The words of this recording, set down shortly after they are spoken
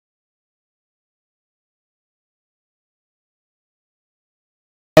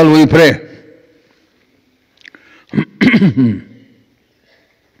we pray?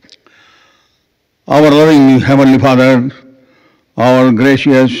 Our loving Heavenly Father, our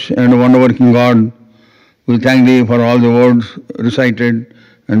gracious and wonder-working God, we thank Thee for all the words recited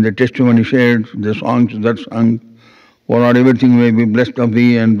and the testimony shared, the songs that sung. O Lord, everything may be blessed of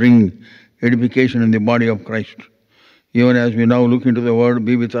Thee and bring edification in the body of Christ. Even as we now look into the Word,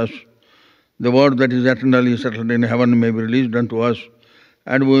 be with us. The Word that is eternally settled in heaven may be released unto us,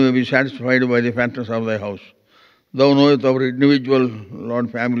 and we may be satisfied by the fatness of Thy house. Thou knowest our individual,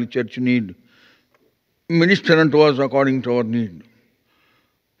 Lord, family, church need. Minister unto us according to our need.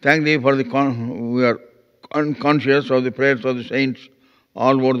 Thank Thee for we are conscious of the prayers of the saints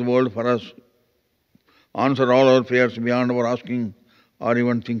all over the world for us. Answer all our prayers beyond our asking or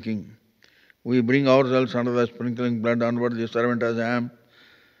even thinking. We bring ourselves under Thy sprinkling blood onward, the servant as I am.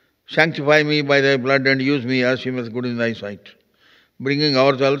 Sanctify me by Thy blood and use me as seemeth good in Thy sight. Bringing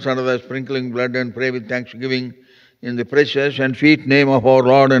ourselves under Thy sprinkling blood and pray with thanksgiving in the precious and sweet name of our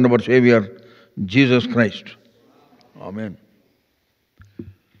Lord and our Savior, Jesus Christ. Amen.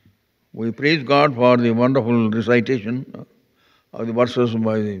 We praise God for the wonderful recitation of the verses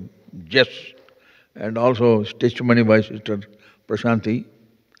by Jess and also testimony by Sister Prashanti.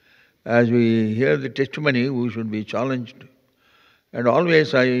 As we hear the testimony, we should be challenged. And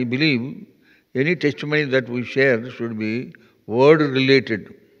always I believe any testimony that we share should be word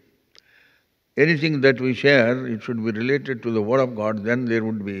related. Anything that we share, it should be related to the Word of God, then there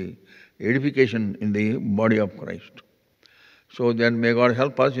would be edification in the body of Christ. So then may God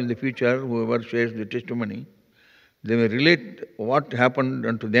help us in the future, whoever shares the testimony, they may relate what happened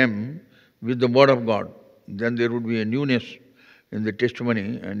unto them with the Word of God. Then there would be a newness in the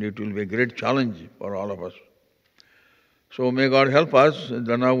testimony and it will be a great challenge for all of us. So may God help us.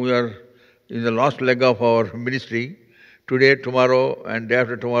 Now we are in the last leg of our ministry. Today, tomorrow and day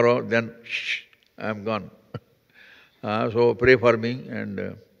after tomorrow, then I am gone. So pray for me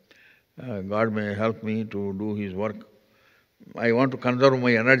and God may help me to do His work. I want to conserve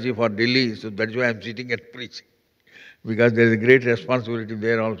my energy for Delhi, so that's why I am sitting and preaching. Because there is a great responsibility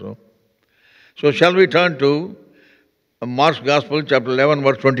there also. So shall we turn to Mark's Gospel, chapter 11,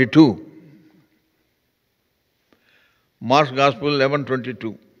 verse 22. Mark's Gospel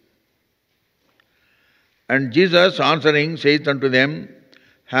 11:22. And Jesus answering saith unto them,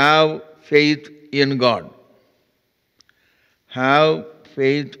 have faith in God. Have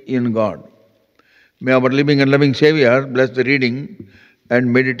faith in God. May our living and loving Savior bless the reading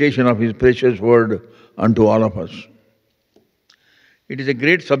and meditation of His precious word unto all of us. It is a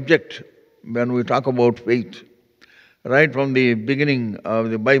great subject when we talk about faith. Right from the beginning of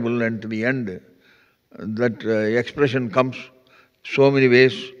the Bible and to the end, that expression comes so many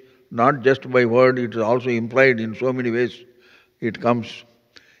ways, not just by word, it is also implied in so many ways it comes.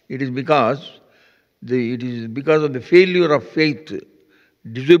 It is because of the failure of faith,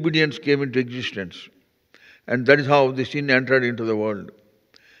 disobedience came into existence. And that is how the sin entered into the world.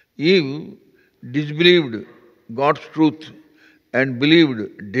 Eve disbelieved God's truth and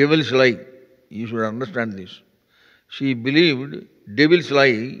believed devil's lie. You should understand this. She believed devil's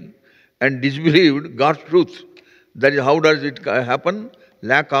lie and disbelieved God's truth. That is how does it happen?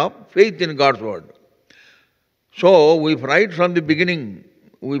 Lack of faith in God's word. So, right from the beginning,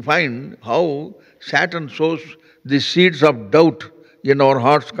 we find how Satan sows the seeds of doubt in our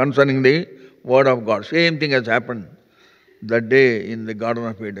hearts concerning the word of God. Same thing has happened that day in the Garden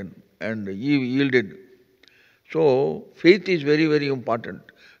of Eden, and Eve yielded. So, faith is very, very important.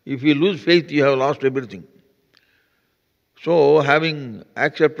 If you lose faith, you have lost everything. So, having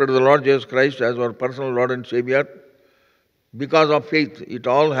accepted the Lord Jesus Christ as our personal Lord and Savior, because of faith, it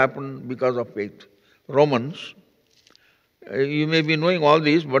all happened because of faith. Romans, you may be knowing all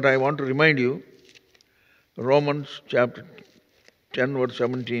this, but I want to remind you, Romans chapter 10, verse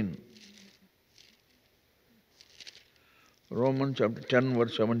 17. Romans chapter 10,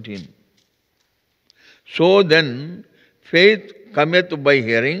 verse 17. So then, faith cometh by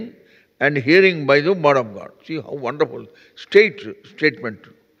hearing, and hearing by the word of God. See how wonderful statement.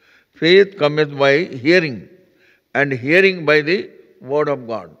 Faith cometh by hearing, and hearing by the word of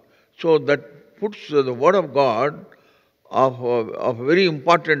God. So that puts the word of God of very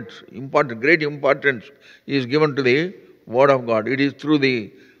great importance is given to the word of God. It is through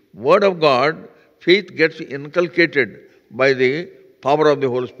the word of God, faith gets inculcated by the power of the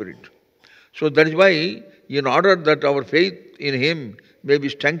Holy Spirit. So that is why, in order that our faith in Him may be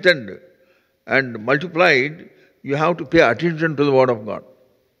strengthened and multiplied, you have to pay attention to the word of God.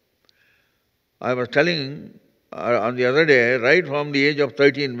 I was telling on the other day, right from the age of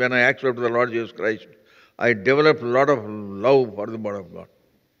 13, when I accepted the Lord Jesus Christ, I developed a lot of love for the word of God.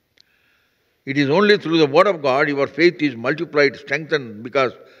 It is only through the Word of God your faith is multiplied, strengthened,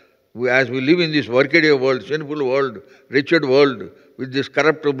 because as we live in this workaday world, sinful world, wretched world, with this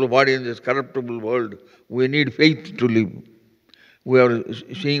corruptible body in this corruptible world, we need faith to live. We are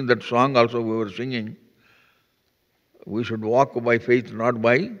seeing that song also we were singing. We should walk by faith, not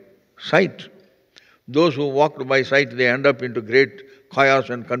by sight. Those who walk by sight, they end up into great chaos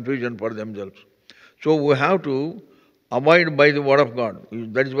and confusion for themselves. So we have to abide by the Word of God.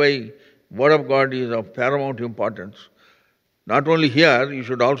 That is why Word of God is of paramount importance. Not only here, you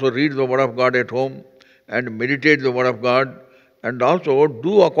should also read the Word of God at home and meditate the Word of God and also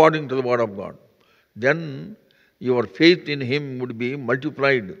do according to the Word of God. Then your faith in Him would be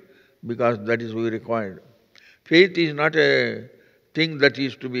multiplied, because that is what we required. Faith is not a thing that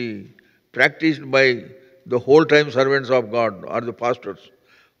is to be practiced by the whole-time servants of God or the pastors.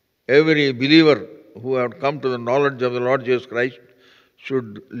 Every believer who have come to the knowledge of the Lord Jesus Christ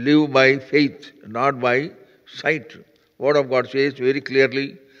should live by faith, not by sight. Word of God says very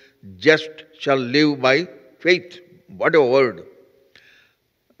clearly, just shall live by faith. What a word.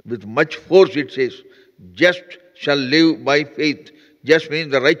 With much force it says, just shall live by faith. Just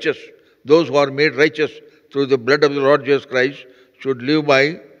means the righteous. Those who are made righteous through the blood of the Lord Jesus Christ should live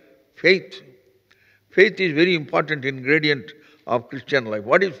by faith. Faith is very important ingredient of Christian life.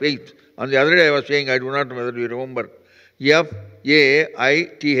 What is faith? On the other day I was saying, I do not know whether you remember,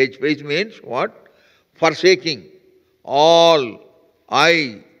 F-A-I-T-H. Faith means what? Forsaking all,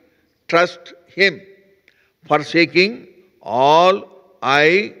 I trust Him. Forsaking all,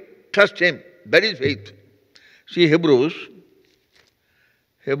 I trust Him. That is faith. See Hebrews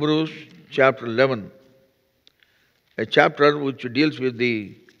chapter 11, a chapter which deals with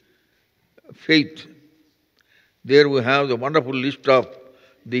the faith. There we have the wonderful list of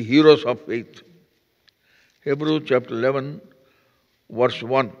the heroes of faith. Hebrews chapter 11, verse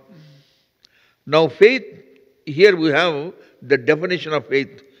 1. Now faith, here we have the definition of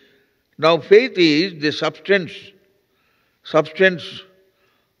faith. Now faith is the substance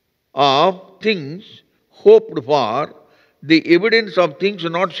of things hoped for, the evidence of things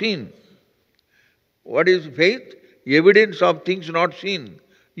not seen. What is faith? Evidence of things not seen.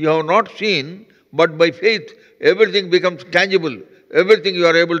 You have not seen, but by faith everything becomes tangible. Everything you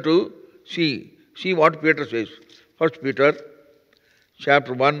are able to see. See what Peter says. 1 Peter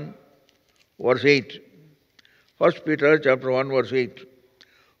chapter 1 verse 8. 1 Peter chapter 1 verse 8.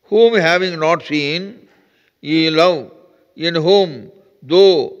 Whom having not seen ye love, in whom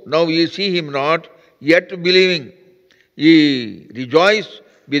though now ye see Him not, yet believing ye rejoice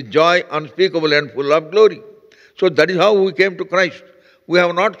with joy unspeakable and full of glory. So that is how we came to Christ. We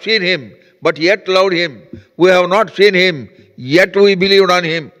have not seen Him, but yet loved Him. We have not seen Him, yet we believed on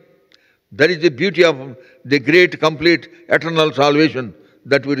Him. That is the beauty of the great, complete, eternal salvation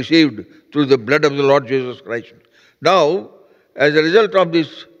that we received through the blood of the Lord Jesus Christ. Now, as a result of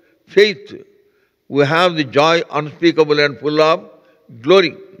this faith, we have the joy unspeakable and full of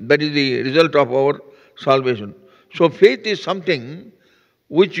glory. That is the result of our salvation. So faith is something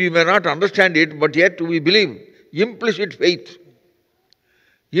which we may not understand it, but yet we believe. Implicit faith.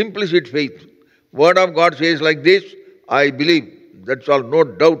 Implicit faith. Word of God says like this, I believe. That's all, no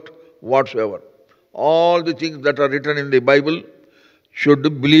doubt whatsoever. All the things that are written in the Bible should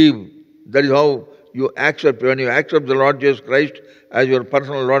believe. That is how you accept. When you accept the Lord Jesus Christ as your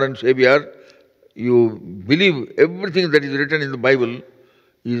personal Lord and Savior, you believe everything that is written in the Bible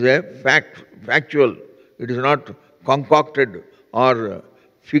is a fact, factual. It is not concocted or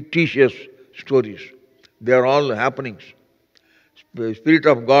fictitious stories. They are all happenings. The Spirit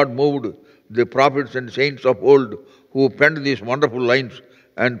of God moved the prophets and saints of old who penned these wonderful lines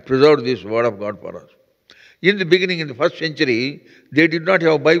and preserved this Word of God for us. In the beginning, in the first century, they did not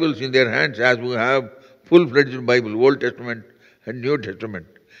have Bibles in their hands as we have full-fledged Bible, Old Testament and New Testament.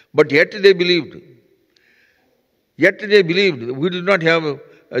 But yet they believed. Yet they believed. They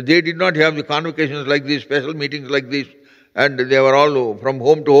did not have the convocations like this, special meetings like this, and they were all from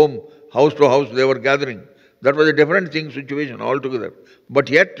home to home, house to house, they were gathering. That was a different situation altogether. But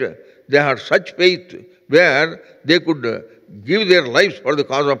yet they had such faith where they could give their lives for the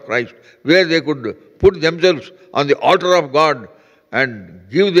cause of Christ, where they could put themselves on the altar of God and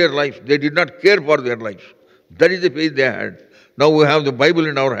give their lives. They did not care for their lives. That is the faith they had. Now we have the Bible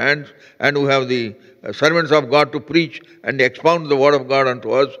in our hands and we have the servants of God to preach and expound the Word of God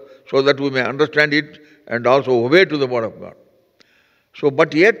unto us so that we may understand it and also obey to the Word of God. So,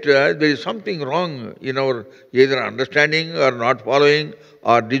 but yet there is something wrong in our either understanding or not following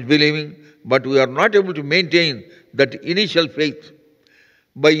or disbelieving, but we are not able to maintain that initial faith.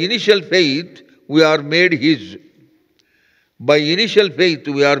 By initial faith, we are made His. By initial faith,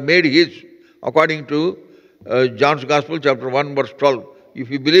 we are made His. according to John's Gospel, chapter 1, verse 12. If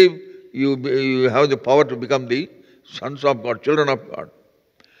you believe, you have the power to become the sons of God, children of God.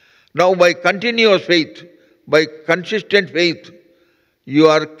 Now, by continuous faith, by consistent faith, you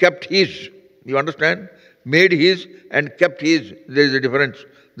are kept His. You understand? Made His and kept His. There is a difference.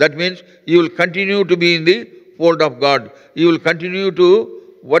 That means you will continue to be in the fold of God. You will continue to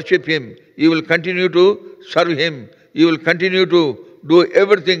worship Him. You will continue to serve Him. You will continue to do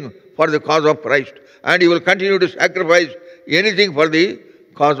everything for the cause of Christ. And you will continue to sacrifice anything for the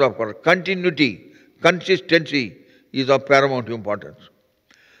cause of Christ. Continuity, consistency is of paramount importance.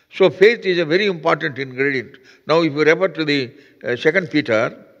 So faith is a very important ingredient. Now if you refer to the 2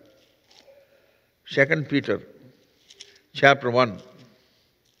 Peter chapter 1,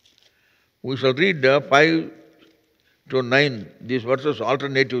 we shall read 5 to 9, these verses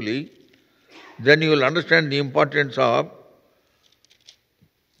alternatively. Then you will understand the importance of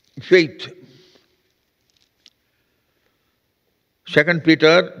faith. 2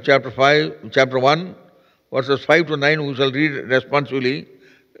 Peter chapter 1, verses 5 to 9, we shall read responsively.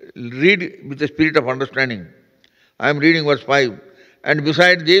 Read with the spirit of understanding. I am reading verse 5. And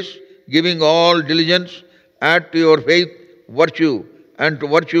beside this, giving all diligence, add to your faith virtue, and to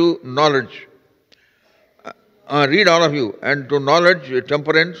virtue knowledge. Read all of you. And to knowledge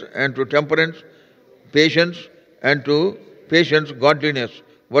temperance, and to temperance patience, and to patience godliness.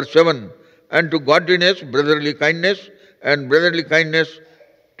 Verse 7. And to godliness brotherly kindness, and brotherly kindness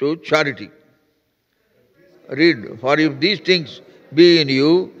to charity. Read. For if these things be in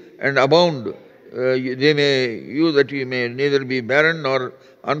you and abound, that you may neither be barren nor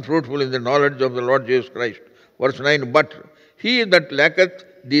unfruitful in the knowledge of the Lord Jesus Christ. Verse 9. But he that lacketh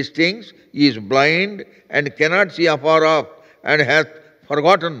these things is blind and cannot see afar off, and hath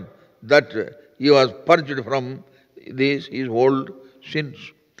forgotten that he was purged from his old sins.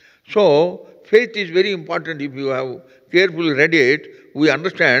 So, faith is very important. If you have carefully read it, we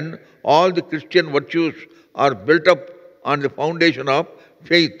understand all the Christian virtues are built up on the foundation of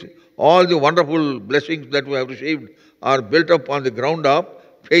faith. All the wonderful blessings that we have received are built up on the ground of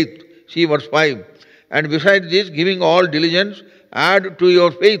faith. See verse 5. And besides this, giving all diligence, add to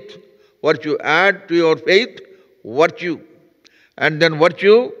your faith virtue. Add to your faith virtue. And then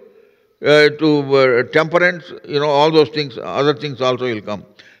virtue to temperance, all those things, other things also will come.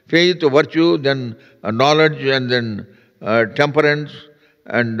 Faith, virtue, then knowledge, and then temperance,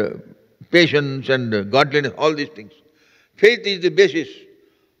 and patience, and godliness, all these things. Faith is the basis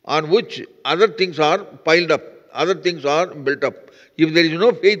on which other things are piled up, other things are built up. If there is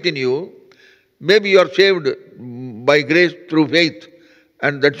no faith in you, maybe you are saved by grace through faith,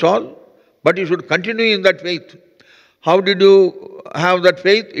 and that's all. But you should continue in that faith. How did you have that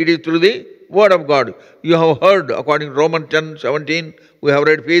faith? It is through the Word of God. You have heard, according to Romans 10:17, we have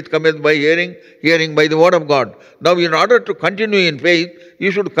read, faith cometh by hearing, hearing by the Word of God. Now, in order to continue in faith,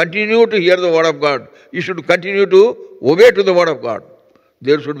 you should continue to hear the Word of God. You should continue to obey to the Word of God.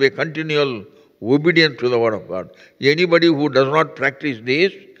 There should be a continual obedience to the Word of God. Anybody who does not practice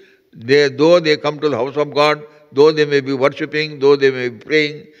this, though they come to the house of God, though they may be worshipping, though they may be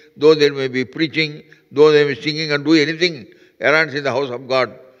praying, though they may be preaching, though they may be singing and do anything errands in the house of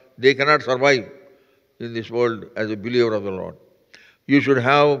God, they cannot survive in this world as a believer of the Lord. You should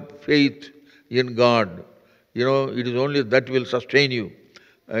have faith in God. It is only that will sustain you.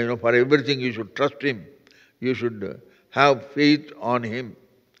 For everything you should trust Him. You should have faith on Him.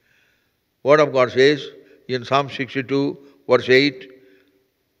 Word of God says in Psalm 62, verse 8,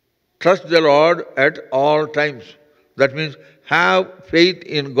 trust the Lord at all times. That means have faith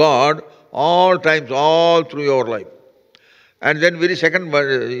in God all times, all through your life. And then very second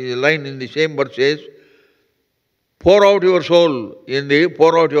line in the same verse says, pour out your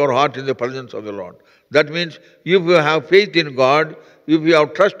pour out your heart in the presence of the Lord. That means if you have faith in God, if you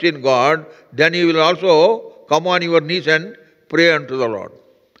have trust in God, then you will also come on your knees and pray unto the Lord.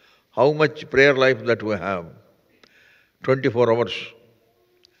 How much prayer life that we have? 24 hours.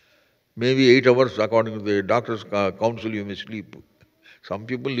 Maybe 8 hours according to the doctor's counsel you may sleep. Some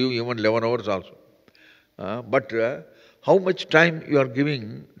people live even 11 hours also. But how much time you are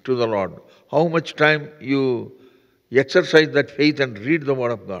giving to the Lord? How much time you exercise that faith and read the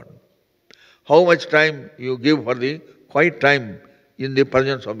Word of God? How much time you give for the quiet time in the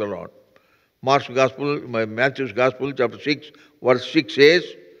presence of the Lord? Matthew's Gospel, chapter 6, verse 6 says,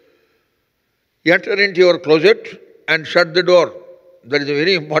 enter into your closet and shut the door. That is a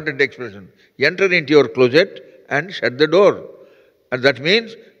very important expression. Enter into your closet and shut the door. And that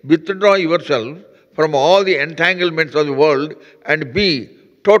means withdraw yourself from all the entanglements of the world and be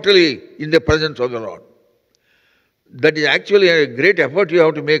totally in the presence of the Lord. That is actually a great effort you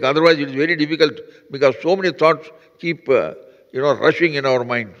have to make. Otherwise, it is very difficult because so many thoughts keep, rushing in our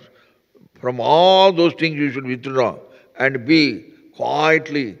minds. From all those things, you should withdraw and be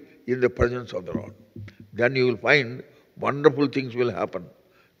quietly in the presence of the Lord. Then you will find wonderful things will happen.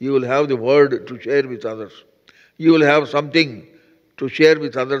 You will have the word to share with others. You will have something to share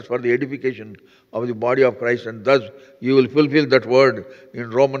with others for the edification of the body of Christ, and thus you will fulfill that word in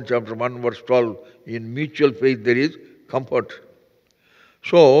Romans chapter 1 verse 12. In mutual faith there is comfort.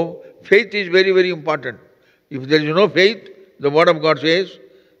 So, faith is very, very important. If there is no faith, the word of God says,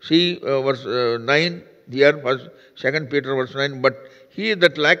 see verse 9 here, first, 2 Peter verse 9, but he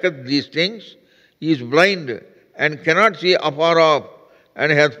that lacketh these things is blind and cannot see afar off,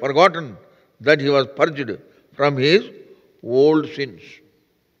 and hath forgotten that he was purged from his old sins.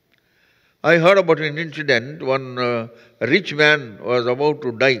 I heard about an incident. One rich man was about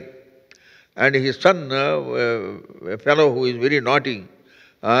to die, and his son, a fellow who is very naughty,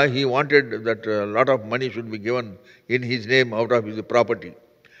 he wanted that a lot of money should be given in his name out of his property.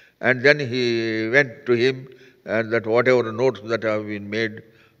 And then he went to him, and that whatever notes that have been made,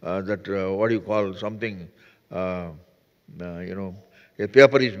 what do you call something, a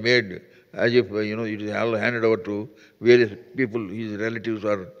paper is made as if, it is all handed over to various people, his relatives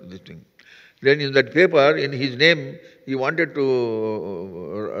or this thing. Then in that paper, in his name, he wanted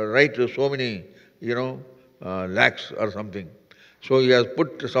to write so many, lakhs or something. So he has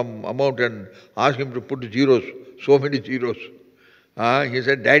put some amount and asked him to put zeros, so many zeros. He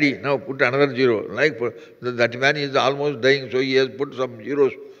said, Daddy, now put another zero. That man is almost dying, so he has put some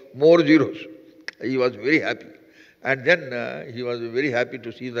zeros, more zeros. He was very happy. And then he was very happy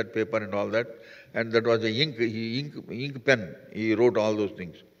to see that paper and all that. And that was a ink pen. He wrote all those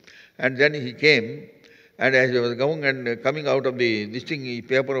things. And then he came, and as he was going and coming out of this thing,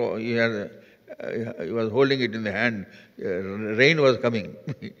 paper, he was holding it in the hand. Rain was coming.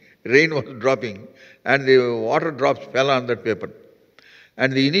 Rain was dropping. And the water drops fell on that paper.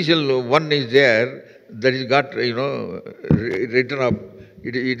 And the initial one is there, that is got, written up.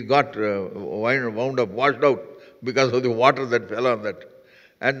 It got wound up, washed out because of the water that fell on that.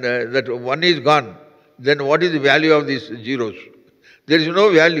 And that one is gone. Then what is the value of these zeros? There is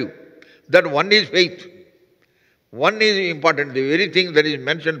no value. That one is faith. One is important. The very thing that is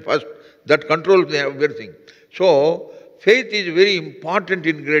mentioned first, that controls everything. So, faith is a very important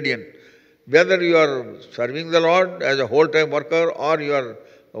ingredient. Whether you are serving the Lord as a whole-time worker or you are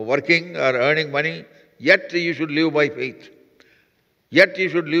working or earning money, yet you should live by faith. Yet you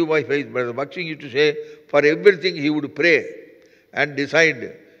should live by faith. But Bhakti used to say, for everything he would pray and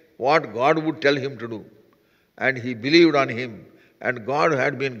decide what God would tell him to do. And he believed on him. And God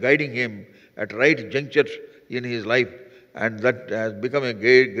had been guiding him at right junctures in his life. And that has become a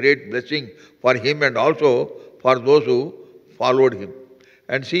great blessing for him and also for those who followed him.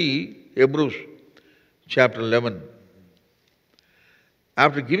 And see, Hebrews chapter 11.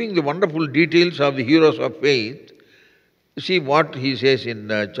 After giving the wonderful details of the heroes of faith, see what he says in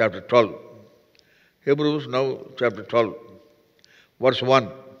chapter 12. Hebrews now chapter 12, verse 1.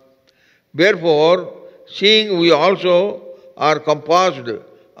 Wherefore, seeing we also are compassed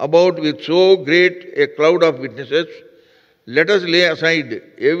about with so great a cloud of witnesses, let us lay aside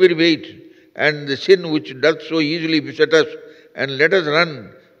every weight and the sin which doth so easily beset us, and let us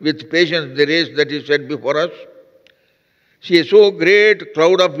run with patience the race that is set before us. See, a so great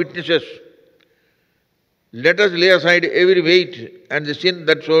cloud of witnesses. Let us lay aside every weight and the sin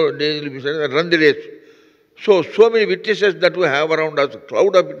that so easily beset us, and run the race. So many witnesses that we have around us,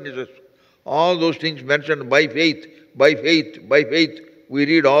 cloud of witnesses. All those things mentioned by faith, by faith, by faith. We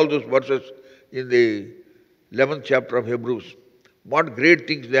read all those verses in the 11th chapter of Hebrews. What great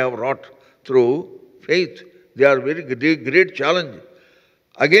things they have wrought through faith. They are very great challenge.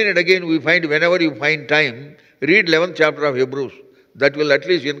 Again and again we find, whenever you find time, read 11th chapter of Hebrews. That will at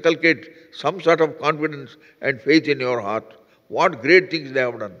least inculcate some sort of confidence and faith in your heart. What great things they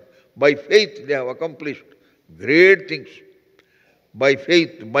have done. By faith they have accomplished great things. By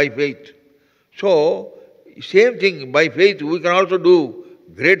faith, by faith. So, same thing, by faith we can also do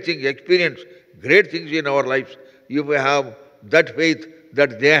great things, experience great things in our lives if we have that faith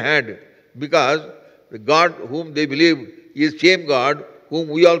that they had. Because the God whom they believe is same God whom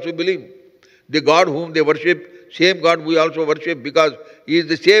we also believe. The God whom they worship, same God we also worship, because He is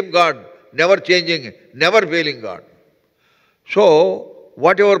the same God, never changing, never failing God. So,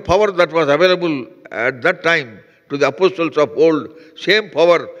 whatever power that was available at that time to the apostles of old, same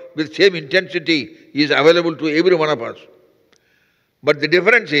power with same intensity is available to every one of us. But the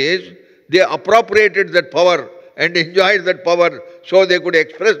difference is, they appropriated that power and enjoyed that power so they could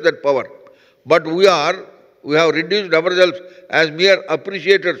express that power. But we are We have reduced ourselves as mere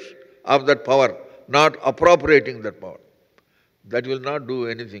appreciators of that power, not appropriating that power. That will not do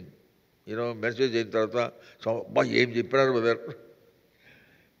anything. Message in tarata, so brother.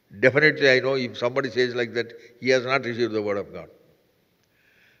 Definitely I know if somebody says like that, he has not received the word of God.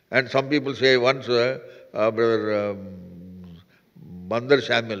 And some people say once, brother Bandar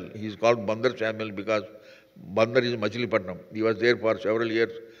Samuel, he is called Bandar Samuel because Bandar is Machilipatnam. He was there for several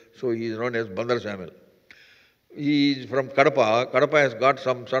years, so he is known as Bandar Samuel. He is from Kadapa. Kadapa has got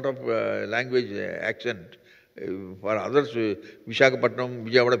some sort of language accent. For others, Visakhapatnam,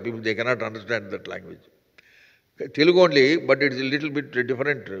 Vijayawada people, they cannot understand that language. Telugu only, but it is a little bit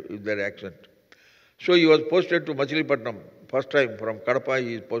different with their accent. So he was posted to Machilipatnam. First time from Kadapa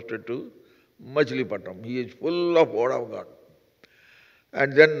he is posted to Machilipatnam. He is full of word of God.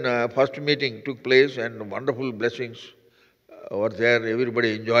 And then first meeting took place and wonderful blessings were there.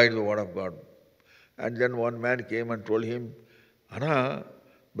 Everybody enjoyed the word of God. And then one man came and told him, Anna,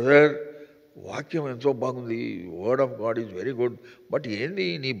 brother, Vakyam enso bagundi, word of God is very good, but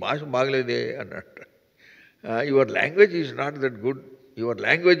endi nee bhasha bagalede annattu. Your language is not that good. Your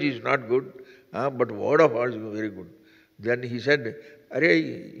language is not good, but word of God is very good. Then he said,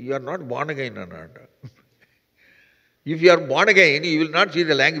 Arey, you are not born again, annattu. If you are born again, you will not see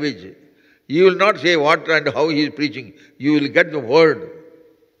the language. You will not say what and how he is preaching. You will get the word.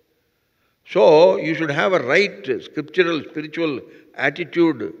 So, you should have a right scriptural, spiritual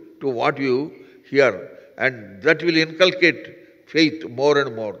attitude to what you hear. And that will inculcate faith more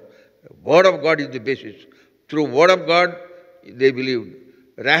and more. Word of God is the basis. Through word of God, they believed.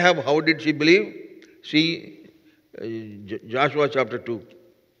 Rahab, how did she believe? See, Joshua chapter 2.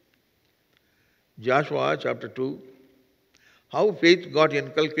 Joshua chapter 2. How faith got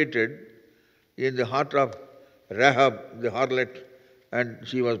inculcated in the heart of Rahab, the harlot, and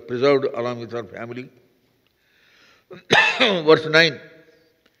she was preserved along with her family. Verse 9.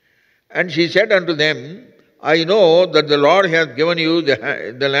 And she said unto them, I know that the Lord hath given you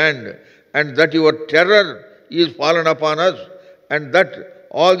the land, and that your terror is fallen upon us, and that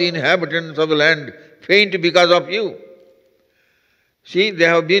all the inhabitants of the land faint because of you. See, they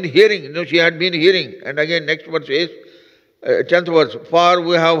have been hearing, she had been hearing. And again, next verse says, 10th verse, for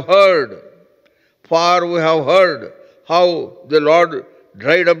we have heard how the Lord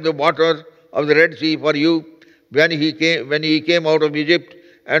dried up the waters of the Red Sea for you when he came out of Egypt,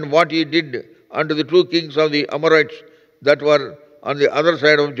 and what he did unto the two kings of the Amorites that were on the other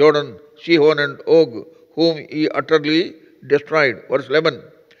side of Jordan, Sihon and Og, whom he utterly destroyed. Verse 11.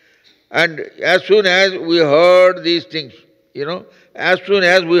 And as soon as we heard these things, as soon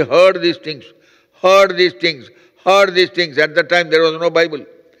as we heard these things, at that time there was no Bible.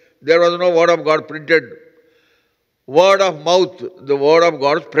 There was no word of God printed. Word of mouth, the word of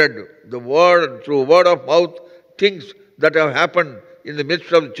God spread. Through word of mouth, things that have happened in the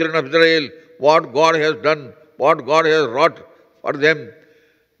midst of the children of Israel, what God has done, what God has wrought for them,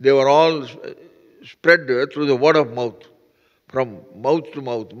 they were all spread through the word of mouth. From mouth to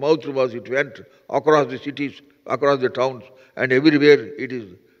mouth, it went across the cities, across the towns, and everywhere it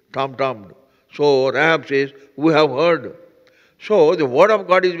is tom-tommed. So Rahab says, we have heard. So the word of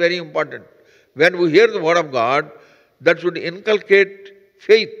God is very important. When we hear the word of God, that should inculcate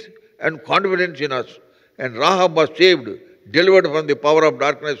faith and confidence in us. And Rahab was saved, delivered from the power of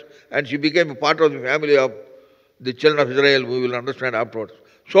darkness, and she became a part of the family of the children of Israel. We will understand afterwards.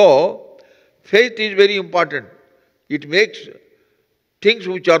 So, faith is very important. It makes things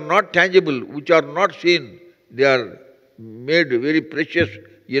which are not tangible, which are not seen, they are made very precious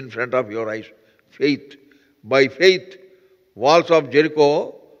in front of your eyes. Faith. By faith, walls of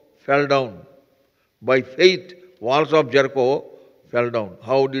Jericho fell down. By faith, walls of Jericho fell down.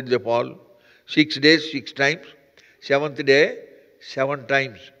 How did they fall? 6 days, 6 times. 7th day, 7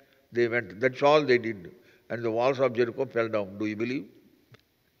 times they went. That's all they did. And the walls of Jericho fell down. Do you believe?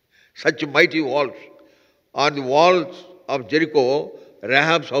 Such mighty walls. On the walls of Jericho,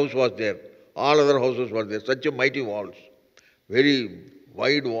 Rahab's house was there. All other houses were there. Such a mighty walls. Very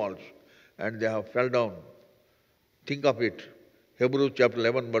wide walls. And they have fell down. Think of it. Hebrews chapter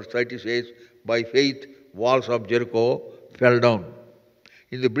 11 verse 30 says, by faith, walls of Jericho fell down.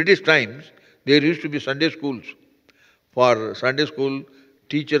 In the British times, there used to be Sunday schools. For Sunday school,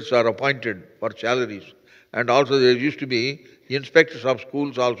 teachers are appointed for salaries. And also there used to be inspectors of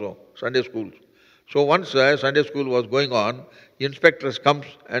schools also, Sunday schools. So once Sunday school was going on, inspectors comes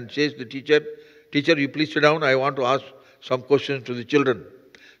and says to the teacher, teacher, you please sit down, I want to ask some questions to the children.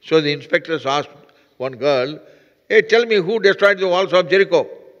 So the inspectors asked one girl, hey, tell me who destroyed the walls of Jericho?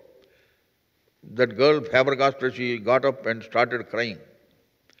 That girl, flabbergasted, she got up and started crying.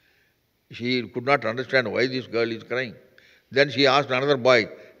 She could not understand why this girl is crying. Then she asked another boy,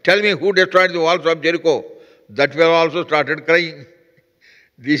 tell me who destroyed the walls of Jericho? That fellow also started crying.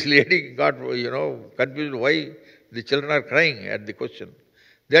 This lady got, confused why the children are crying at the question.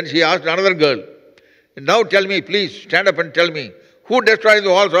 Then she asked another girl, now tell me, please, stand up and tell me, who destroyed the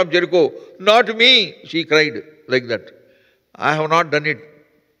walls of Jericho? Not me, she cried like that. I have not done it.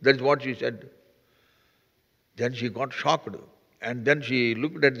 That is what she said. Then she got shocked. And then she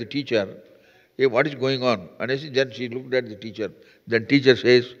looked at the teacher. Hey, what is going on? And then she looked at the teacher. Then teacher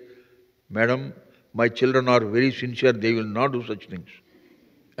says, Madam, my children are very sincere. They will not do such things.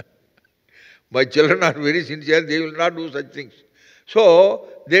 My children are very sincere. They will not do such things. So,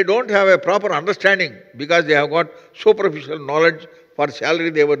 they don't have a proper understanding because they have got superficial knowledge. For salary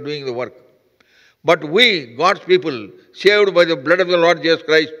they were doing the work. But we, God's people, saved by the blood of the Lord Jesus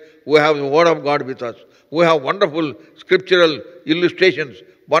Christ, we have the Word of God with us. We have wonderful scriptural illustrations,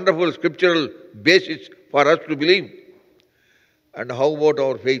 wonderful scriptural basis for us to believe. And how about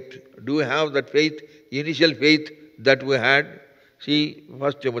our faith? Do we have that faith, initial faith that we had? See,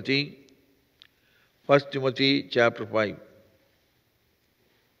 1 Timothy chapter 5.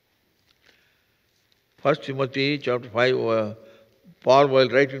 1 Timothy chapter 5, Paul, while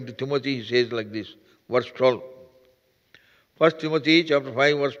writing to Timothy, he says like this, verse 12. 1 Timothy chapter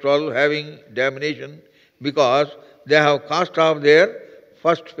 5, verse 12, having damnation, because they have cast off their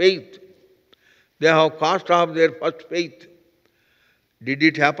first faith. They have cast off their first faith. Did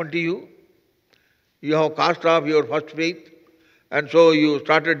it happen to you? You have cast off your first faith, and so you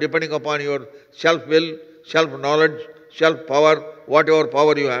started depending upon your self-will, self-knowledge, self-power, whatever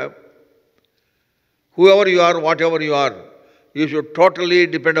power you have. Whoever you are, whatever you are, you should totally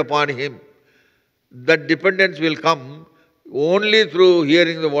depend upon Him. That dependence will come only through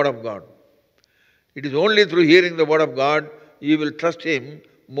hearing the Word of God. It is only through hearing the Word of God you will trust Him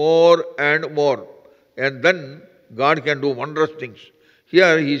more and more. And then God can do wondrous things.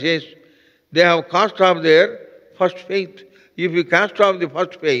 Here he says, they have cast off their first faith. If you cast off the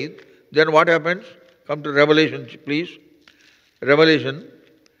first faith, then what happens? Come to Revelation, please. Revelation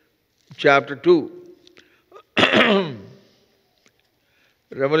chapter 2.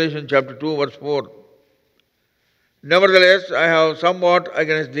 Revelation chapter 2, verse 4. Nevertheless, I have somewhat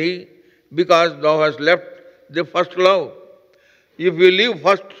against thee, because thou hast left the first love. If you leave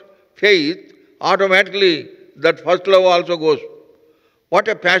first faith, automatically that first love also goes. What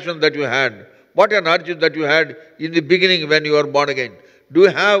a passion that you had. What an urge that you had in the beginning when you were born again. Do you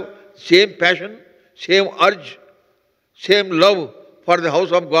have same passion, same urge, same love for the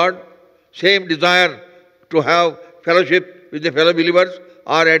house of God, same desire to have fellowship with the fellow believers,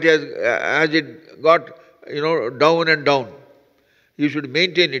 or has it got down and down? You should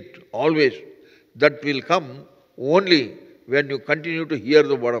maintain it always. That will come only when you continue to hear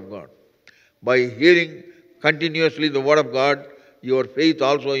the Word of God. By hearing continuously the Word of God, your faith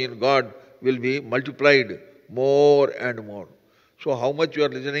also in God will be multiplied more and more. So how much you are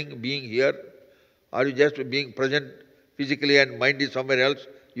listening, being here? Are you just being present physically and mind is somewhere else?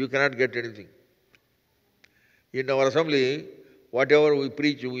 You cannot get anything. In our assembly, whatever we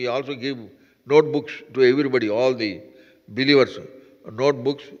preach, we also give notebooks to everybody, all the believers,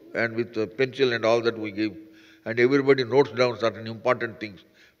 notebooks and with pencil and all that we give. And everybody notes down certain important things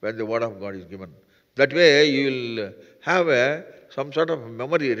when the Word of God is given. That way you will have some sort of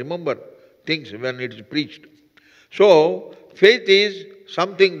memory, remember things when it is preached. So, faith is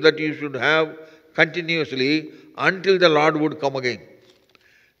something that you should have continuously until the Lord would come again.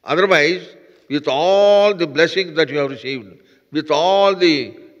 Otherwise, with all the blessings that you have received, with all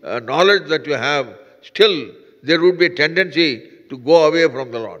the knowledge that you have, still there would be a tendency to go away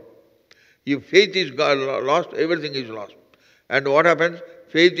from the Lord. If faith is lost, everything is lost. And what happens?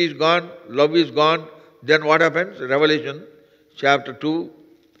 Faith is gone, love is gone. Then what happens? Revelation chapter 2,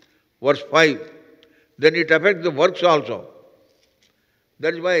 verse 5. Then it affects the works also.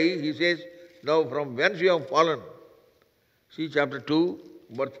 That is why he says, now from whence you have fallen. See chapter 2,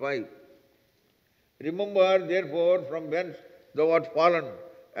 verse 5. Remember therefore from whence thou art fallen,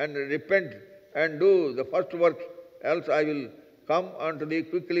 and repent and do the first works, else I will come unto thee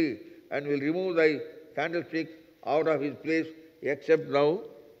quickly and will remove thy candlestick out of his place, except thou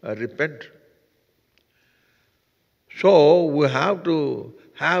repent. So we have to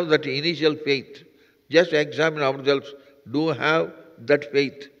have that initial faith. Just examine ourselves. Do we have that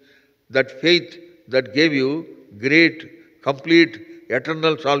faith? That faith that gave you great, complete,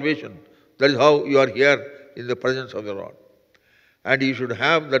 eternal salvation. That is how you are here in the presence of the Lord. And you should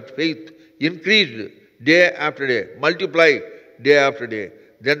have that faith increased day after day, multiply day after day.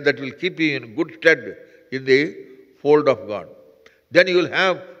 Then that will keep you in good stead in the fold of God. Then you will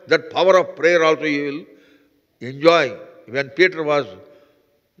have that power of prayer also you will enjoy. When Peter was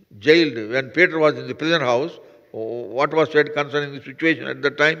jailed, when Peter was in the prison house, what was said concerning the situation at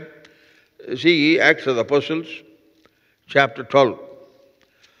that time? See Acts of the Apostles, chapter 12.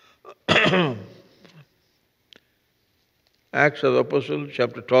 Acts of the Apostles,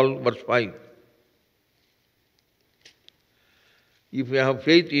 chapter 12, verse 5. If you have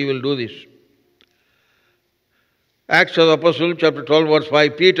faith, you will do this. Acts of the Apostles, chapter 12, verse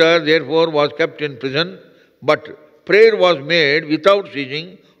 5. Peter, therefore, was kept in prison, but prayer was made without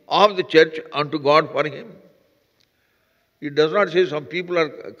ceasing of the church unto God for him. It does not say some people are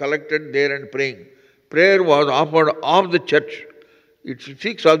collected there and praying. Prayer was offered of the church. It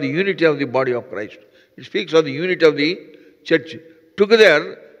speaks of the unity of the body of Christ. It speaks of the unity of the church.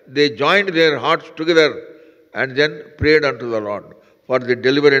 Together, they joined their hearts together and then prayed unto the Lord for the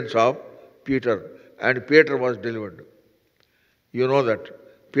deliverance of Peter. And Peter was delivered. You know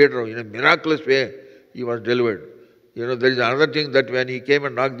that. Peter, in a miraculous way, he was delivered. You know, there is another thing that when he came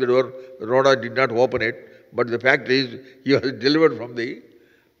and knocked the door, Rhoda did not open it. But the fact is, he was delivered from the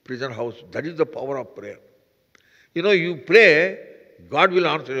prison house. That is the power of prayer. You know, you pray, God will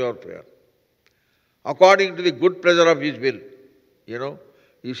answer your prayer. According to the good pleasure of His will. You know,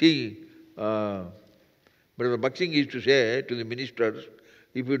 you see, Brother Baksing used to say to the ministers,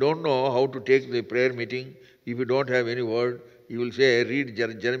 if you don't know how to take the prayer meeting, if you don't have any word, you will say, read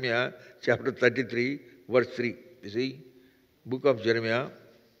Jeremiah chapter 33, verse 3. You see, book of Jeremiah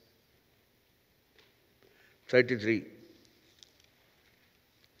 33,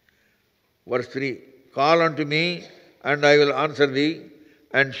 verse 3. Call unto me, and I will answer thee,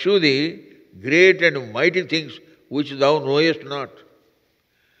 and shew thee great and mighty things which thou knowest not.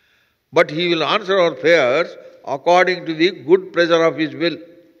 But He will answer our prayers according to the good pleasure of His will.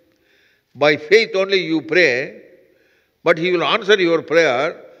 By faith only you pray, but He will answer your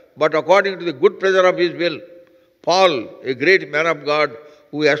prayer, but according to the good pleasure of His will. Paul, a great man of God,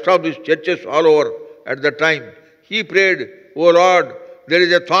 who established churches all over at that time, he prayed, O Lord, there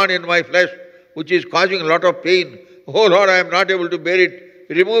is a thorn in my flesh which is causing a lot of pain. O Lord, I am not able to bear it.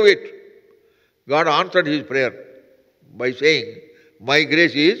 Remove it. God answered his prayer by saying, my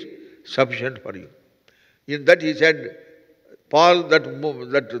grace is sufficient for you. In that he said, Paul,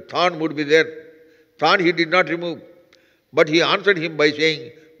 that thorn would be there. Thorn he did not remove. But he answered him by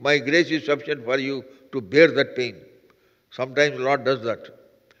saying, my grace is sufficient for you to bear that pain. Sometimes the Lord does that.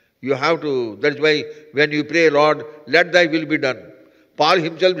 You have to, that's why when you pray, Lord, let thy will be done. Paul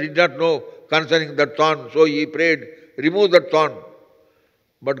himself did not know concerning that thorn, so he prayed, remove that thorn.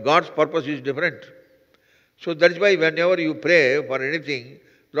 But God's purpose is different. So that is why whenever you pray for anything,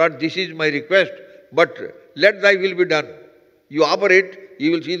 Lord, this is my request, but let thy will be done. You offer it,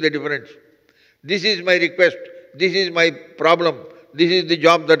 you will see the difference. This is my request, this is my problem, this is the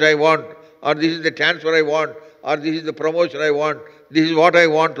job that I want, or this is the transfer I want, or this is the promotion I want, this is what I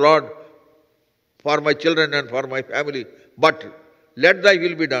want, Lord, for my children and for my family. But let thy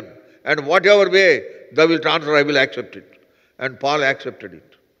will be done. And whatever way thou wilt answer, I will accept it. And Paul accepted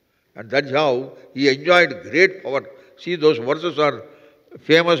it. And that's how he enjoyed great power. See, those verses are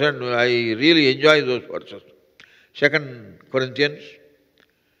famous and I really enjoy those verses. 2 Corinthians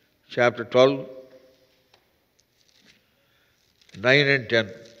chapter 12, 9 and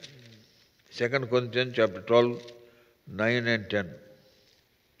 10. 2 Corinthians chapter 12, 9 and 10.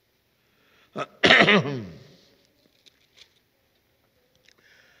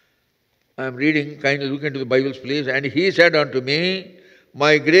 I am reading, kindly look into the Bibles please. And he said unto me,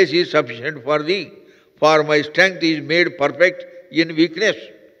 my grace is sufficient for thee, for my strength is made perfect in weakness.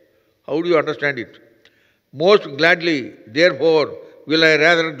 How do you understand it? Most gladly, therefore, will I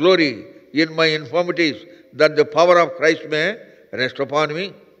rather glory in my infirmities, that the power of Christ may rest upon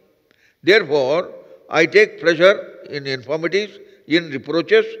me. Therefore, I take pleasure in infirmities, in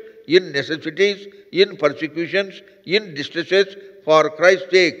reproaches, in necessities, in persecutions, in distresses, for Christ's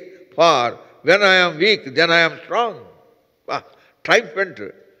sake. For when I am weak, then I am strong. Triumphant,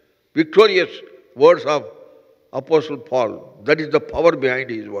 victorious words of Apostle Paul. That is the power behind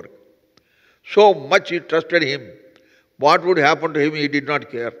his work. So much he trusted him. What would happen to him, he did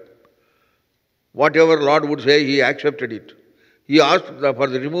not care. Whatever Lord would say, he accepted it. He asked for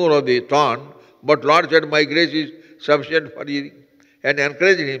the removal of the thorn, but Lord said, my grace is sufficient for you, and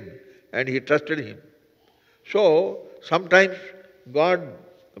encouraged him, and he trusted him. So, sometimes God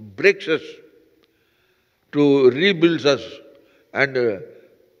breaks us to rebuild us and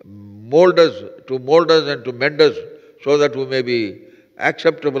mold us and to mend us so that we may be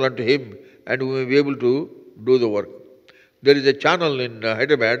acceptable unto Him and we may be able to do the work. There is a channel in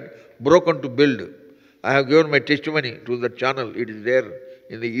Hyderabad, Broken to Build. I have given my testimony to that channel. It is there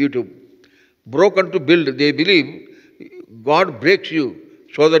in the YouTube. Broken to build. They believe God breaks you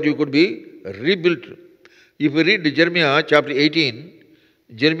so that you could be rebuilt. If you read Jeremiah chapter 18,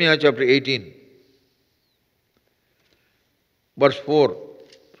 verse 4.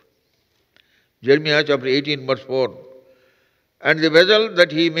 Jeremiah chapter 18, verse 4. And the vessel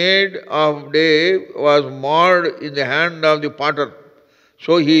that he made of day was marred in the hand of the potter.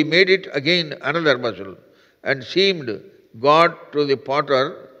 So he made it again another vessel, and seemed good to the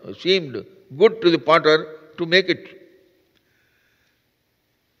potter to make it.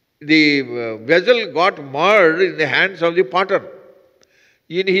 The vessel got marred in the hands of the potter.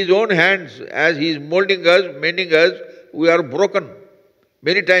 In his own hands, as he is molding us, mending us, we are broken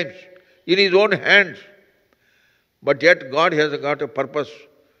many times in his own hands. But yet God has got a purpose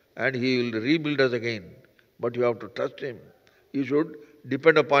and he will rebuild us again. But you have to trust him. You should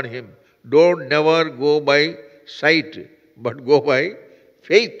depend upon him. Don't never go by sight, but go by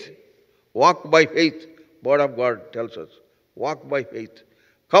faith. Walk by faith. Word of God tells us. Walk by faith.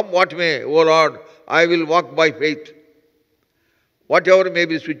 Come what may, O Lord, I will walk by faith. Whatever may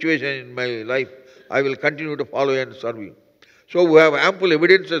be the situation in my life, I will continue to follow and serve you. So we have ample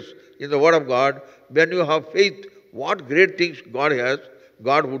evidences in the Word of God. When you have faith, what great things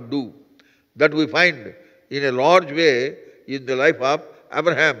God would do. That we find in a large way in the life of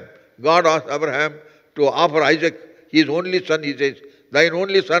Abraham. God asked Abraham to offer Isaac, his only son, he says, thine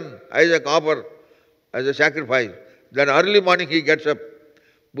only son, Isaac, offer as a sacrifice. Then early morning he gets up.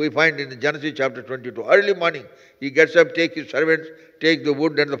 We find in Genesis chapter 22, early morning he gets up, takes his servants, takes the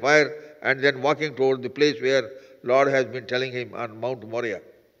wood and the fire, and then walking toward the place where Lord has been telling him on Mount Moriah.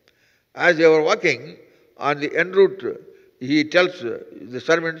 As they were walking, on the en route, he tells the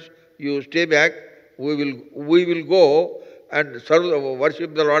servants, you stay back, we will go and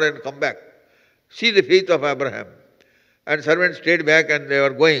worship the Lord and come back. See the faith of Abraham. And servants stayed back and they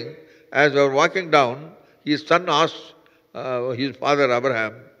were going. As they were walking down, his son asked his father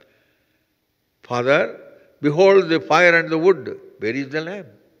Abraham, Father, behold the fire and the wood, where is the lamb?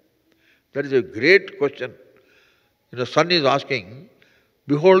 That is a great question. Son is asking,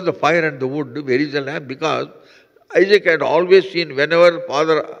 behold the fire and the wood, where is the lamb? Because Isaac had always seen whenever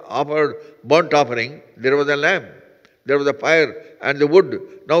father offered burnt offering, there was a lamb. There was a fire and the wood.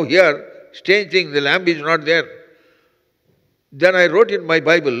 Now here, strange thing, the lamb is not there. Then I wrote in my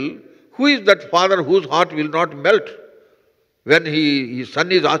Bible, who is that father whose heart will not melt when his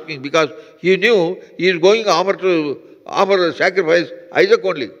son is asking? Because he knew he is going to offer a sacrifice Isaac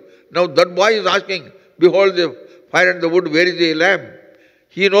only. Now that boy is asking, behold the fire and the wood, where is the lamb?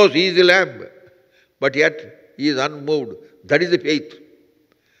 He knows he is the lamb, but yet he is unmoved. That is the faith.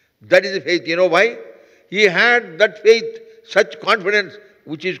 That is the faith. You know why? He had that faith, such confidence,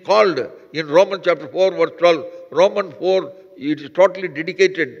 which is called in Romans chapter 4, verse 12. Romans 4, it is totally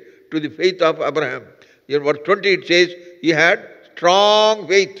dedicated to the faith of Abraham. In verse 20 it says, he had strong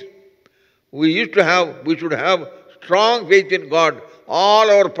faith. We should have strong faith in God. All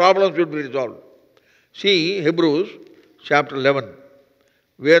our problems will be resolved. See Hebrews chapter 11,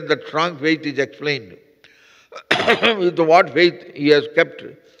 where that strong faith is explained. With what faith he has kept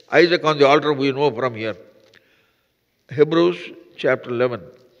Isaac on the altar, we know from here. Hebrews chapter 11,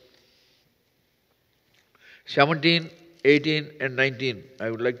 17, 18 and 19. I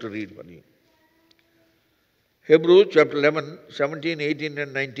would like to read for you. Hebrews chapter 11, 17, 18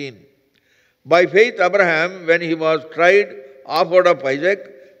 and 19. By faith Abraham, when he was tried, offered up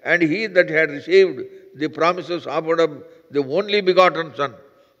Isaac, and he that had received the promises offered up the only begotten son,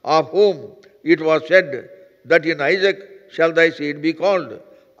 of whom it was said that in Isaac shall thy seed be called,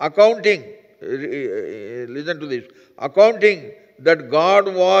 accounting, listen to this, accounting that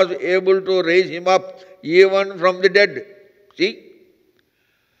God was able to raise him up even from the dead. See?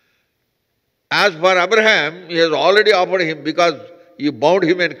 As for Abraham, he has already offered him because he bound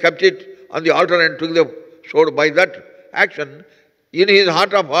him and kept it on the altar and took the sword. By that action, in his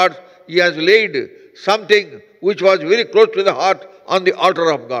heart of hearts, he has laid something which was very close to the heart on the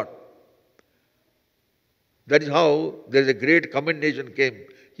altar of God. That is how there is a great commendation came.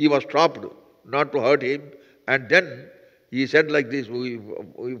 He was stopped not to hurt him. And then he said like this, we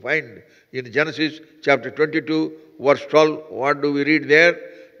find in Genesis chapter 22, verse 12, what do we read there?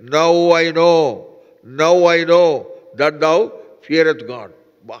 Now I know that thou fearest God.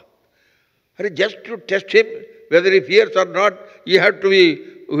 Just to test him, whether he fears or not, we have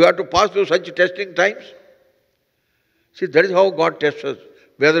to pass through such testing times. See, that is how God tests us,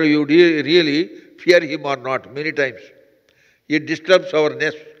 whether you really fear him or not, many times. He disturbs our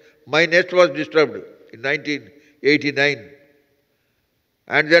nest. My nest was disturbed in 1989.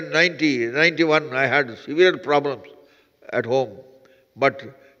 And then 91, I had severe problems at home. But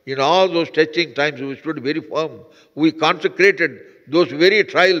in all those testing times, we stood very firm. We consecrated those very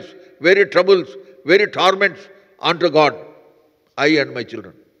trials, very troubles, very torments unto God, I and my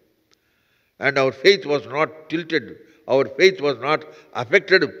children. And our faith was not tilted. Our faith was not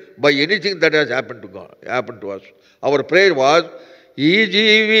affected by anything that has happened to God, happened to us. Our prayer was, "Ee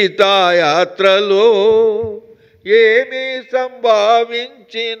jeevita yatralo emi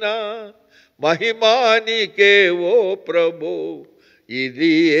sambhavinchina mahimanike o Prabhu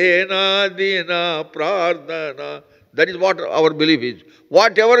idi ena dina prardhana." That is what our belief is.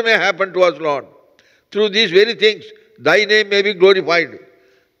 Whatever may happen to us, Lord, through these very things, Thy name may be glorified.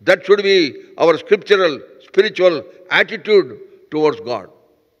 That should be our scriptural, spiritual attitude towards God.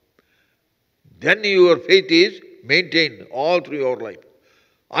 Then your faith is maintained all through your life.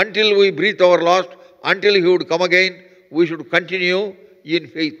 Until we breathe our last, until He would come again, we should continue in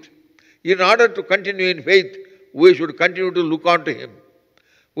faith. In order to continue in faith, we should continue to look unto Him.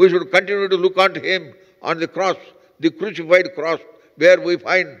 We should continue to look unto Him on the cross, the crucified cross, where we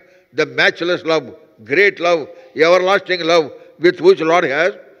find the matchless love, great love, everlasting love with which Lord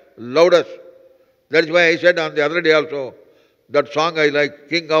has loved us. That is why I said on the other day also, that song I like,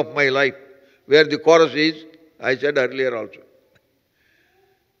 King of My Life, where the chorus is, I said earlier also.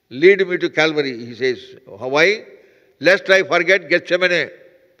 Lead me to Calvary, he says. Why? Lest I forget Gethsemane,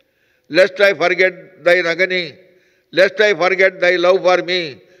 lest I forget Thy agony, lest I forget Thy love for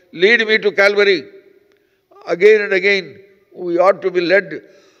me. Lead me to Calvary. Again and again, we ought to be led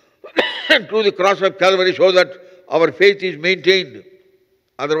to the cross of Calvary so that our faith is maintained.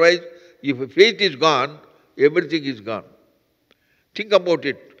 Otherwise, if faith is gone, everything is gone. Think about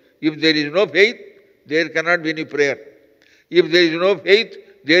it. If there is no faith, there cannot be any prayer. If there is no faith,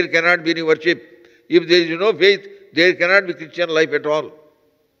 there cannot be any worship. If there is no faith, there cannot be Christian life at all.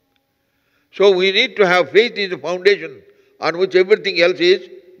 So we need to have faith is the foundation on which everything else is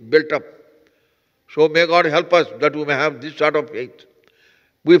built up. So may God help us that we may have this sort of faith.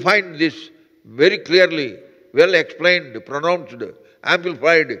 We find this very clearly, well explained, pronounced,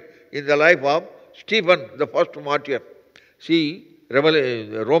 amplified in the life of Stephen, the first martyr. See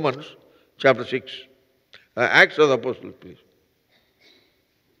Romans chapter 6. Acts of the Apostles, please.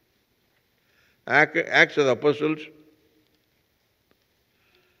 Acts of the Apostles,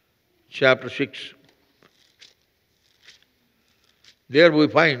 chapter 6. There we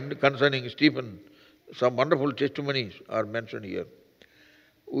find concerning Stephen, some wonderful testimonies are mentioned here.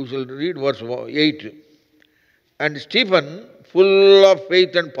 We shall read verse 8. And Stephen, full of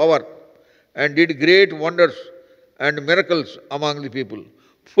faith and power, and did great wonders and miracles among the people.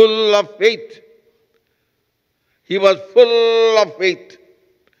 Full of faith. He was full of faith.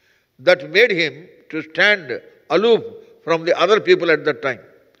 That made him to stand aloof from the other people at that time.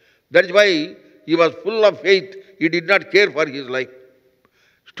 That is why he was full of faith. He did not care for his life.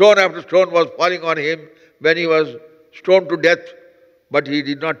 Stone after stone was falling on him when he was stoned to death, but he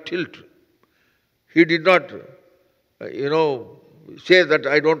did not tilt. He did not, say that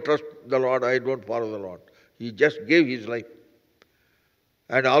I don't trust the Lord, I don't follow the Lord. He just gave his life.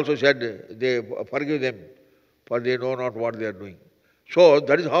 And also said, they forgive them, for they know not what they are doing. So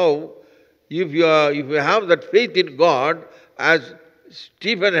that is how, if you have that faith in God, as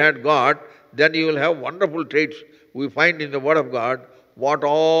Stephen had got, then you will have wonderful traits. We find in the Word of God what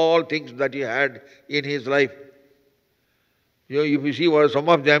all things that he had in his life. If you see some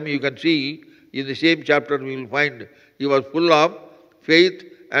of them, you can see in the same chapter we will find he was full of faith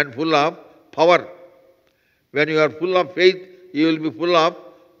and full of power. When you are full of faith, you will be full of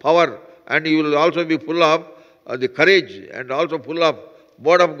power, and you will also be full of the courage, and also full of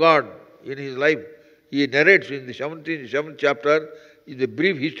Word of God in his life. He narrates in the 7th chapter, in the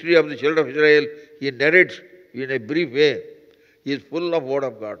brief history of the children of Israel, he narrates in a brief way. He is full of Word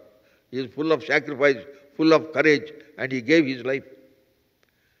of God. He is full of sacrifice, full of courage, and he gave his life.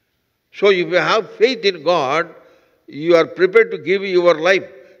 So if you have faith in God, you are prepared to give your life.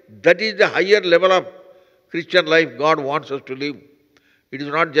 That is the higher level of Christian life God wants us to live. It is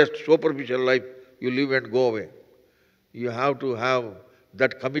not just superficial life, you live and go away. You have to have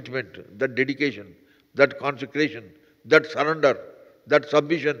that commitment, that dedication, that consecration, that surrender, that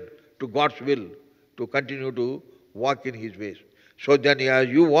submission to God's will, to continue to walk in His ways. So then as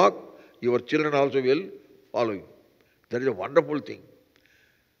you walk, your children also will follow you. That is a wonderful thing.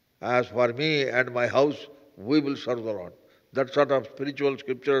 As for me and my house, we will serve the Lord. That sort of spiritual,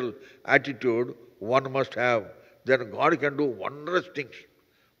 scriptural attitude one must have. Then God can do wondrous things,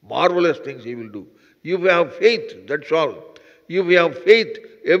 marvelous things He will do. If you have faith, that's all. If you have faith,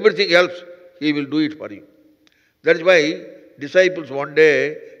 everything else He will do it for you. That is why disciples one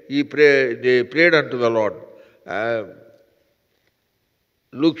day, they prayed unto the Lord.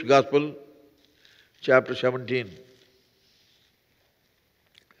 Luke's Gospel, chapter 17.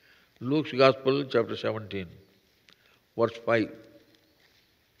 Luke's Gospel, chapter 17, verse 5.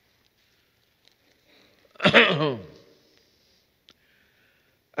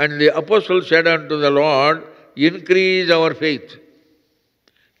 And the apostle said unto the Lord, increase our faith.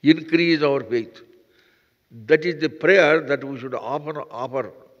 Increase our faith. That is the prayer that we should often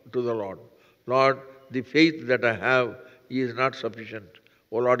offer to the Lord. Lord, the faith that I have is not sufficient.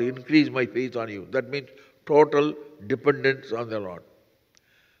 Oh Lord, increase my faith on you. That means total dependence on the Lord.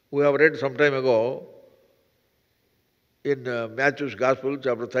 We have read some time ago in Matthew's Gospel,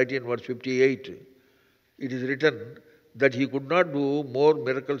 chapter 13, verse 58, it is written that he could not do more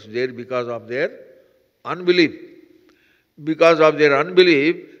miracles there because of their unbelief. Because of their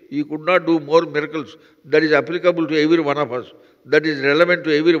unbelief, he could not do more miracles. That is applicable to every one of us. That is relevant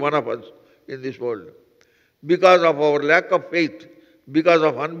to every one of us in this world. Because of our lack of faith, because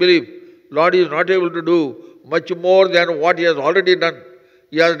of unbelief, Lord is not able to do much more than what He has already done.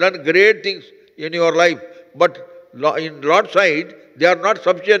 He has done great things in your life, but in Lord's sight, they are not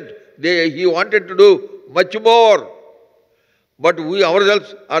sufficient. He wanted to do much more. But we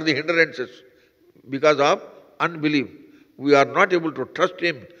ourselves are the hindrances because of unbelief. We are not able to trust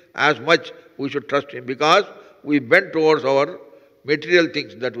Him as much we should trust Him because we bend towards our material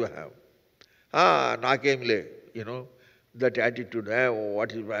things that we have. Nakemle, that attitude, I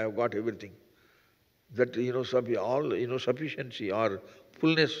have got everything. That, sufficiency or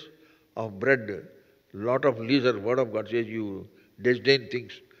fullness of bread, lot of leisure, word of God says you disdain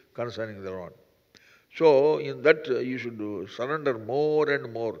things concerning the Lord. So, in that you should surrender more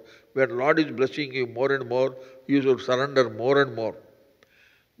and more. When Lord is blessing you more and more, you should surrender more and more.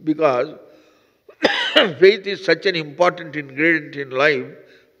 Because faith is such an important ingredient in life.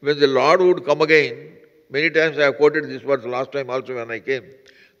 When the Lord would come again, many times I have quoted this verse last time also when I came.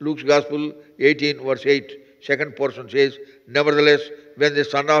 Luke's Gospel 18 verse 8, second portion says, nevertheless, when the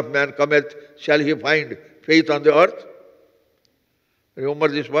Son of Man cometh, shall He find faith on the earth? Remember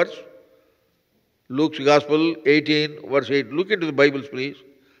this verse? Luke's Gospel 18 verse 8. Look into the Bibles, please.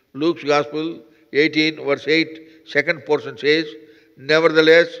 Luke's Gospel 18 verse 8, second portion says,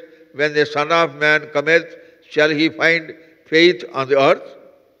 nevertheless, when the Son of Man cometh, shall He find faith on the earth?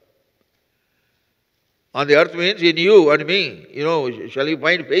 On the earth means in you and me. Shall He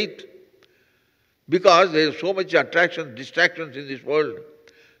find faith? Because there is so much attraction, distractions in this world.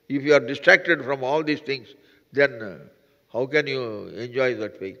 If you are distracted from all these things, then how can you enjoy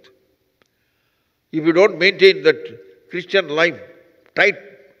that faith? If you don't maintain that Christian life tight,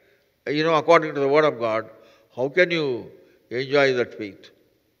 according to the Word of God, how can you enjoy that faith?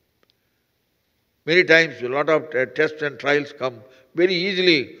 Many times a lot of tests and trials come. Very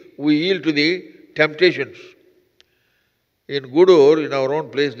easily we yield to the temptations. In Gudur, in our own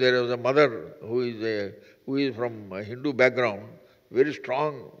place, there was a mother who is from a Hindu background, very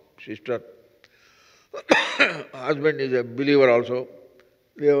strong sister. Husband is a believer also.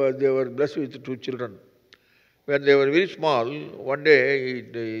 They were blessed with 2 children. When they were very small, one day,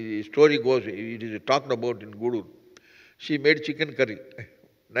 the story goes, it is talked about in Gudur. She made chicken curry,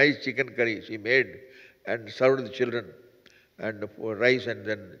 nice chicken curry she made and served the children and rice and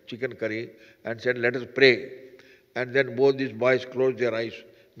then chicken curry and said, let us pray. And then both these boys closed their eyes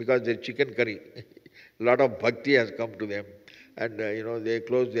because their chicken curry, a lot of bhakti has come to them. And they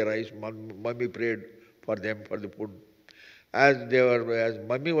closed their eyes. Mummy prayed for them for the food. As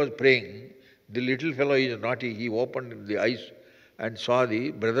Mummy was praying, the little fellow is naughty. He opened the eyes and saw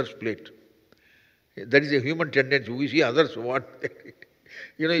the brother's plate. That is a human tendency. We see others what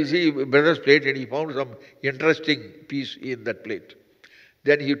you see brother's plate and he found some interesting piece in that plate.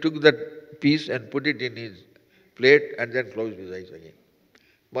 Then he took that piece and put it in his plate and then closed his eyes again.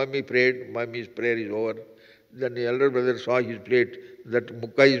 Mummy prayed. Mummy's prayer is over. Then the elder brother saw his plate, that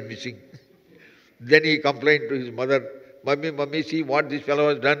mukka is missing. Then he complained to his mother, Mummy, see what this fellow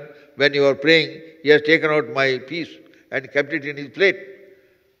has done. When you are praying, he has taken out my piece and kept it in his plate.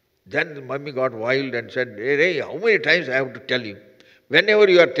 Then the Mummy got wild and said, hey, how many times I have to tell you? Whenever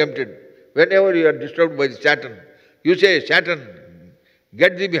you are tempted, whenever you are disturbed by Satan, you say, Satan,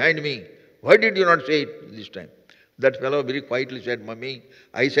 get thee behind me. Why did you not say it this time? That fellow very quietly said, Mummy,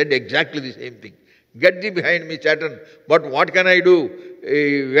 I said exactly the same thing. Get thee behind me, Satan. But what can I do?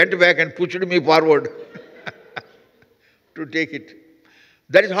 He went back and pushed me forward to take it.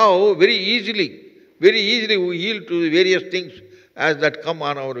 That is how very easily we yield to the various things as that come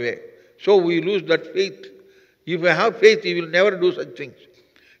on our way. So we lose that faith. If you have faith, you will never do such things.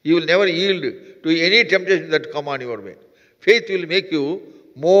 You will never yield to any temptation that come on your way. Faith will make you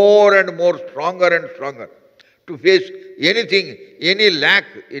more and more stronger and stronger. to face anything, any lack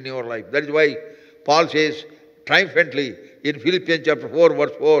in your life. That is why Paul says triumphantly in Philippians chapter 4,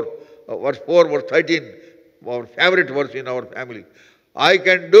 verse 4, verse 4, verse 13, our favorite verse in our family. I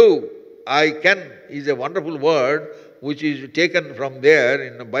can is a wonderful word which is taken from there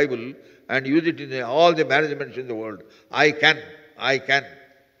in the Bible and use it in all the managements in the world. I can.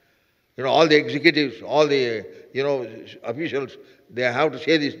 All the executives, all the, officials, they have to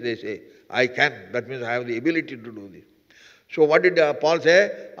say this, they say, I can. That means I have the ability to do this. So what did Paul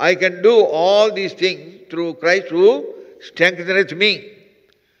say? I can do all these things through Christ who strengtheneth me.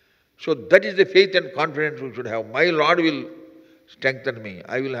 So that is the faith and confidence we should have. My Lord will strengthen me.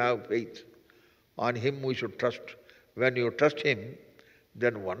 I will have faith. On Him we should trust. When you trust Him,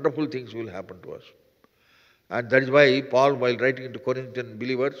 then wonderful things will happen to us. And that is why Paul, while writing to Corinthian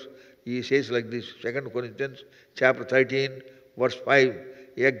believers, he says like this, 2 Corinthians chapter 13, verse 5,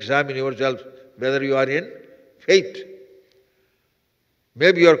 examine yourselves whether you are in faith.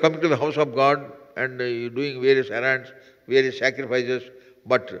 Maybe you are coming to the house of God and you are doing various errands, various sacrifices,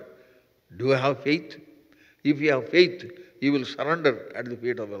 but do you have faith? If you have faith, you will surrender at the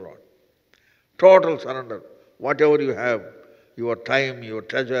feet of the Lord. Total surrender. Whatever you have, your time, your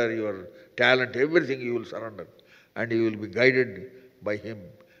treasure, your talent, everything you will surrender. And you will be guided by Him.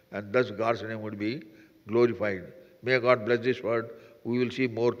 And thus God's name will be glorified. May God bless this word. We will see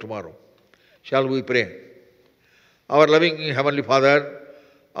more tomorrow. Shall we pray? Our loving Heavenly Father,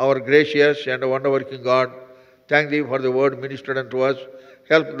 our gracious and wonder-working God, thank Thee for the word ministered unto us.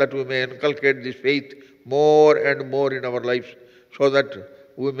 Help that we may inculcate this faith more and more in our lives, so that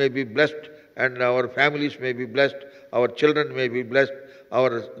we may be blessed and our families may be blessed, our children may be blessed,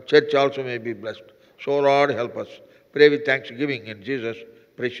 our church also may be blessed. So Lord, help us. Pray with thanksgiving in Jesus'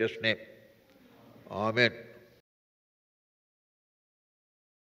 precious name. Amen.